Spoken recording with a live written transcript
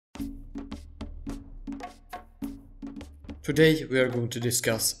Today we are going to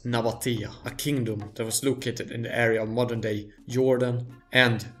discuss Nabatea, a kingdom that was located in the area of modern-day Jordan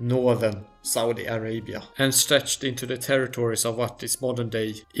and northern Saudi Arabia, and stretched into the territories of what is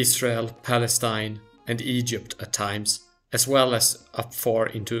modern-day Israel, Palestine and Egypt at times, as well as up far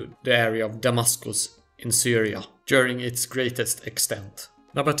into the area of Damascus in Syria during its greatest extent.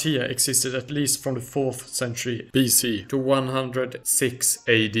 Nabatea existed at least from the 4th century BC to 106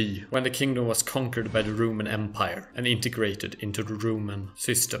 AD, when the kingdom was conquered by the Roman Empire and integrated into the Roman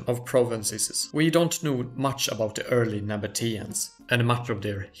system of provinces. We don't know much about the early Nabataeans, and much of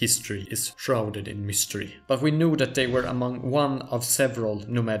their history is shrouded in mystery. But we know that they were among one of several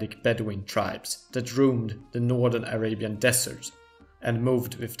nomadic Bedouin tribes that roamed the northern Arabian desert and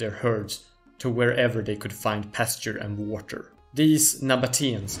moved with their herds to wherever they could find pasture and water. These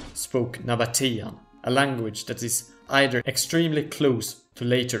Nabateans spoke Nabatean, a language that is either extremely close to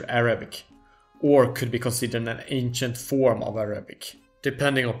later Arabic or could be considered an ancient form of Arabic,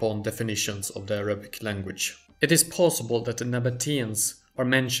 depending upon definitions of the Arabic language. It is possible that the Nabateans are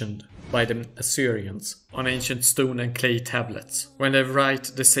mentioned by the Assyrians on ancient stone and clay tablets when they write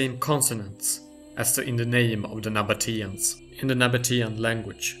the same consonants as in the name of the Nabateans in the Nabatean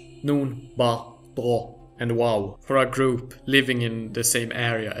language, Nun, Ba, Bra, and Wow, for a group living in the same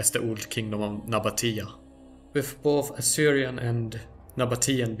area as the old kingdom of Nabatea. With both Assyrian and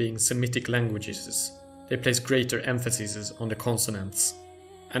Nabatean being Semitic languages, they place greater emphasis on the consonants,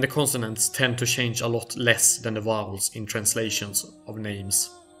 and the consonants tend to change a lot less than the vowels in translations of names,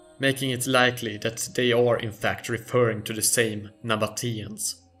 making it likely that they are in fact referring to the same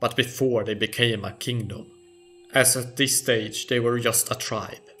Nabateans, but before they became a kingdom, as at this stage they were just a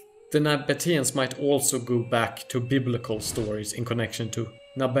tribe. The Nabateans might also go back to biblical stories in connection to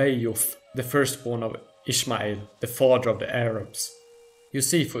Nabaioth, the firstborn of Ishmael, the father of the Arabs.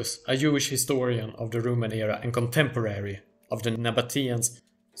 Josephus, a Jewish historian of the Roman era and contemporary of the Nabateans,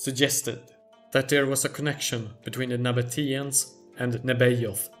 suggested that there was a connection between the Nabateans and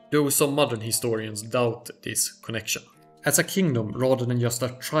Nabaioth, though some modern historians doubt this connection. As a kingdom rather than just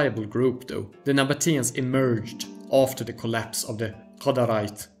a tribal group though, the Nabateans emerged after the collapse of the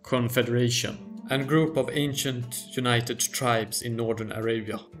Qadarite Confederation, a group of ancient united tribes in northern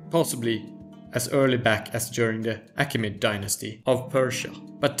Arabia, possibly as early back as during the Achaemenid dynasty of Persia,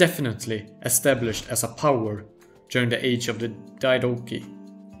 but definitely established as a power during the age of the Diadochi,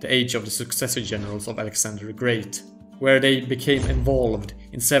 the age of the successor generals of Alexander the Great, where they became involved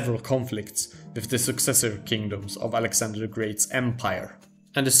in several conflicts with the successor kingdoms of Alexander the Great's empire.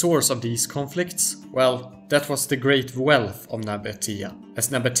 And the source of these conflicts? Well, that was the great wealth of Nabatea, as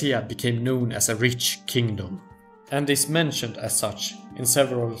Nabatea became known as a rich kingdom, and is mentioned as such in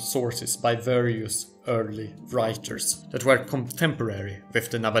several sources by various early writers that were contemporary with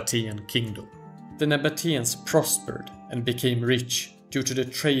the Nabatean kingdom. The Nabateans prospered and became rich due to the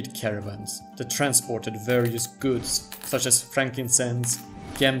trade caravans that transported various goods such as frankincense,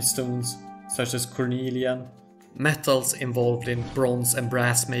 gemstones such as cornelian, metals involved in bronze and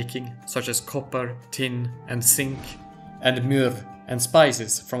brass making, such as copper, tin and zinc, and myrrh, and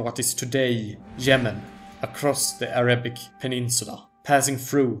spices from what is today Yemen across the Arabic Peninsula, passing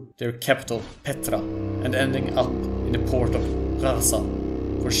through their capital Petra and ending up in the port of Gaza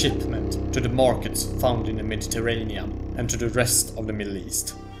for shipment to the markets found in the Mediterranean and to the rest of the Middle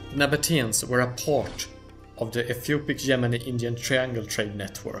East. The Nabateans were a part of the Ethiopic-Yemeni-Indian Triangle Trade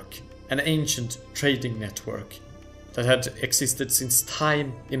Network, an ancient trading network that had existed since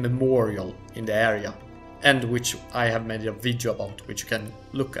time immemorial in the area, and which I have made a video about, which you can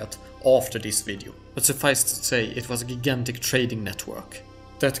look at after this video. But suffice to say, it was a gigantic trading network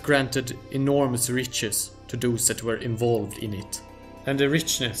that granted enormous riches to those that were involved in it. And the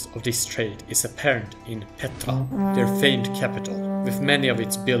richness of this trade is apparent in Petra, their famed capital, with many of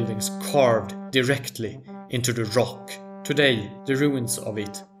its buildings carved directly into the rock. Today, the ruins of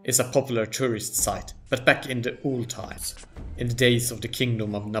it is a popular tourist site, but back in the old times, in the days of the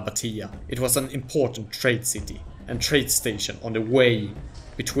kingdom of Nabatea, it was an important trade city and trade station on the way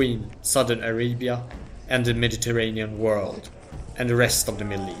between southern Arabia and the Mediterranean world and the rest of the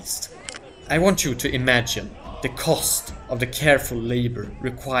Middle East. I want you to imagine the cost of the careful labor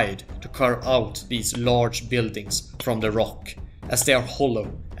required to carve out these large buildings from the rock, as they are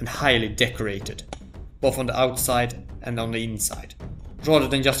hollow and highly decorated, both on the outside and on the inside. Rather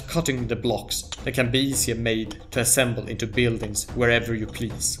than just cutting the blocks that can be easier made to assemble into buildings wherever you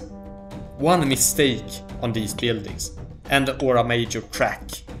please. One mistake on these buildings, or a major crack,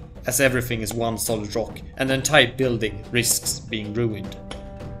 as everything is one solid rock and the entire building risks being ruined.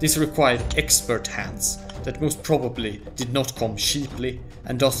 This required expert hands that most probably did not come cheaply,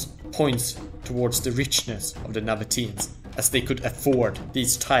 and thus points towards the richness of the Nabateans as they could afford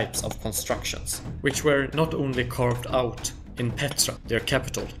these types of constructions, which were not only carved out in Petra, their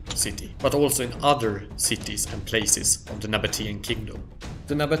capital city, but also in other cities and places of the Nabatean kingdom.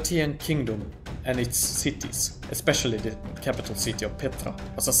 The Nabatean kingdom and its cities, especially the capital city of Petra,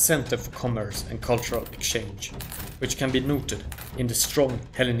 was a center for commerce and cultural exchange, which can be noted in the strong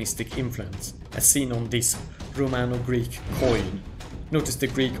Hellenistic influence as seen on this Romano-Greek coin. Notice the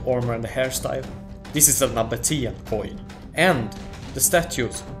Greek armor and the hairstyle. This is a Nabatean coin. And the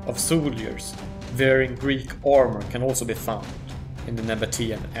statues of soldiers wearing Greek armor can also be found in the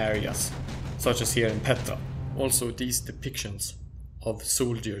Nabatean areas, such as here in Petra. Also, these depictions of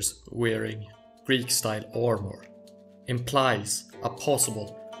soldiers wearing Greek-style armor implies a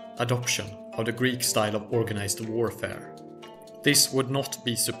possible adoption of the Greek style of organized warfare. This would not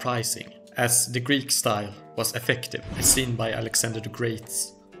be surprising, as the Greek style was effective, as seen by Alexander the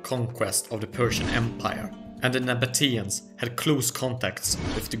Great's conquest of the Persian Empire, and the Nabateans had close contacts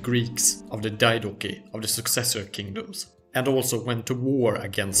with the Greeks of the Diadochi of the successor kingdoms, and also went to war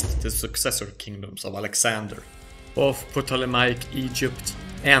against the successor kingdoms of Alexander, both Ptolemaic Egypt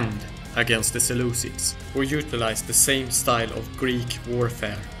and against the Seleucids, who utilized the same style of Greek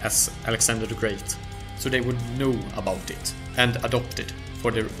warfare as Alexander the Great, so they would know about it and adopt it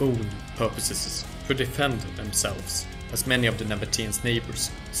for their own purposes to defend themselves, as many of the Nabateans'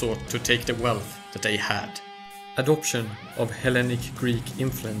 neighbors sought to take the wealth that they had. Adoption of Hellenic Greek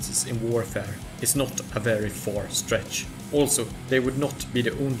influences in warfare is not a very far stretch. Also, they would not be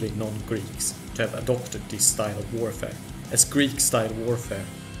the only non-Greeks to have adopted this style of warfare, as Greek-style warfare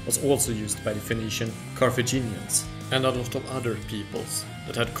was also used by the Phoenician Carthaginians and a lot of other peoples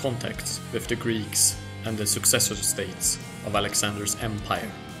that had contacts with the Greeks and the successor states of Alexander's empire.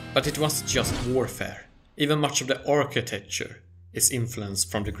 But it wasn't just warfare. Even much of the architecture is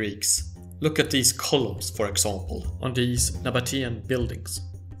influenced from the Greeks. Look at these columns, for example, on these Nabatean buildings.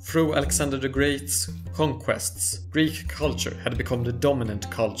 Through Alexander the Great's conquests, Greek culture had become the dominant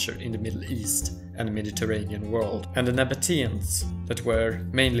culture in the Middle East and the Mediterranean world, and the Nabateans, that were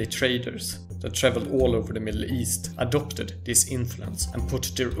mainly traders that traveled all over the Middle East, adopted this influence and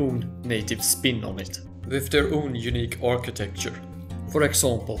put their own native spin on it, with their own unique architecture. For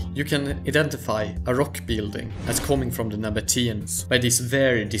example, you can identify a rock building as coming from the Nabateans by this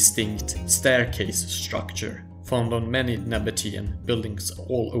very distinct staircase structure found on many Nabatean buildings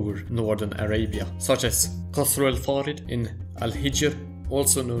all over northern Arabia, such as Qasr al-Farid in Al-Hijr,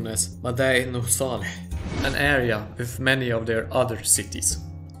 also known as Madain Saleh, an area with many of their other cities.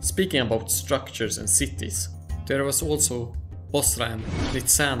 Speaking about structures and cities, there was also Bosra and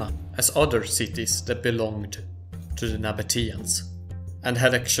Nitsana as other cities that belonged to the Nabateans, and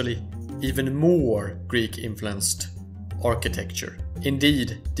had actually even more Greek-influenced architecture.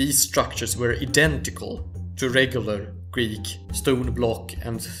 Indeed, these structures were identical to regular Greek stone block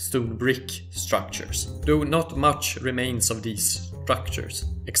and stone brick structures, though not much remains of these structures,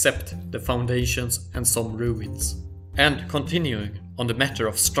 except the foundations and some ruins. And continuing on the matter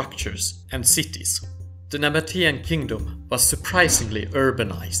of structures and cities, the Nabatean kingdom was surprisingly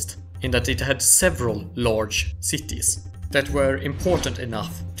urbanized, in that it had several large cities that were important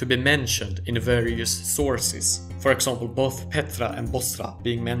enough to be mentioned in various sources. For example, both Petra and Bosra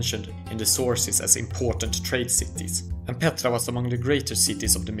being mentioned in the sources as important trade cities. And Petra was among the greater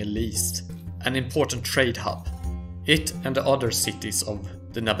cities of the Middle East, an important trade hub. It and the other cities of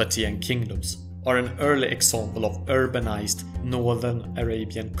the Nabatean kingdoms are an early example of urbanized northern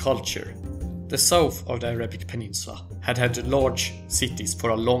Arabian culture. The south of the Arabic Peninsula had large cities for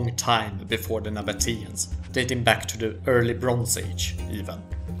a long time before the Nabateans, dating back to the early Bronze Age even.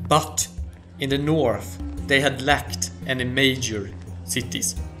 But in the north, they had lacked any major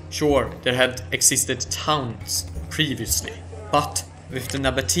cities. Sure, there had existed towns previously, but with the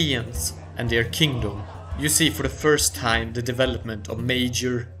Nabateans and their kingdom, you see for the first time the development of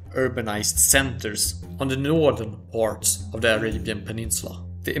major urbanized centers on the northern parts of the Arabian Peninsula.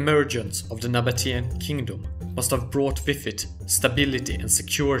 The emergence of the Nabatean kingdom must have brought with it stability and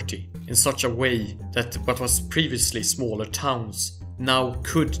security in such a way that what was previously smaller towns now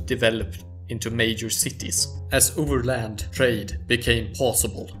could develop into major cities, as overland trade became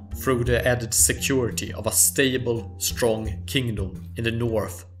possible through the added security of a stable, strong kingdom in the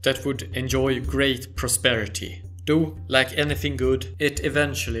north that would enjoy great prosperity. Though, like anything good, it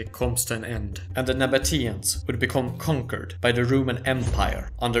eventually comes to an end, and the Nabateans would become conquered by the Roman Empire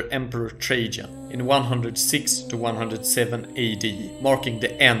under Emperor Trajan in 106 to 107 AD, marking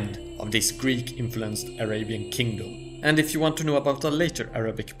the end of this Greek-influenced Arabian kingdom. And if you want to know about a later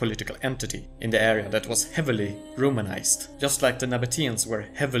Arabic political entity in the area that was heavily Romanized, just like the Nabateans were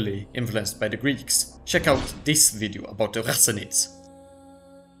heavily influenced by the Greeks, check out this video about the Rassanids.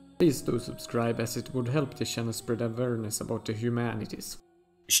 Please do subscribe, as it would help the channel spread awareness about the humanities.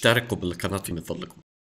 اشتركوا بالقناة من فضلكم.